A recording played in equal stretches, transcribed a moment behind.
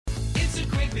It's a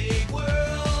great big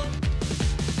world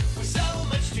with so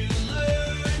much to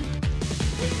learn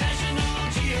with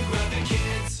National Geographic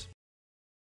Kids.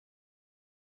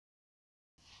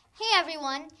 Hey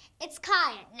everyone, it's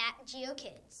Kai at Nat Geo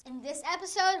Kids. In this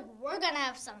episode, we're gonna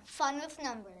have some fun with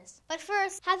numbers. But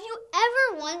first, have you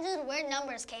ever wondered where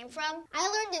numbers came from? I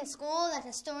learned in school that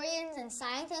historians and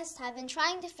scientists have been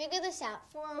trying to figure this out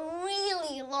for a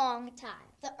really long time.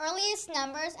 The earliest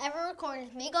numbers ever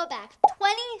recorded may go back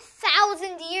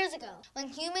 20,000 years ago, when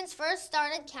humans first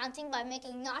started counting by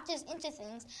making notches into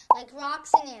things like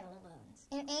rocks and animal bones.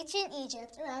 In ancient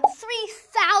Egypt, around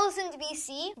 3000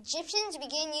 BC, Egyptians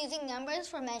began using numbers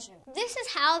for measurement. This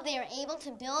is how they were able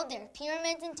to build their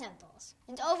pyramids and temples.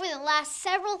 And over the last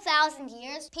several thousand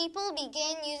years, people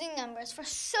began using numbers for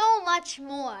so much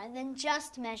more than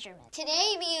just measurement.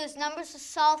 Today, we use numbers to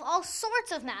solve all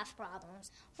sorts of math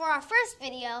problems. For our first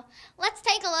video, let's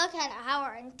take a look at how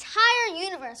our entire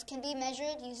universe can be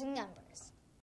measured using numbers.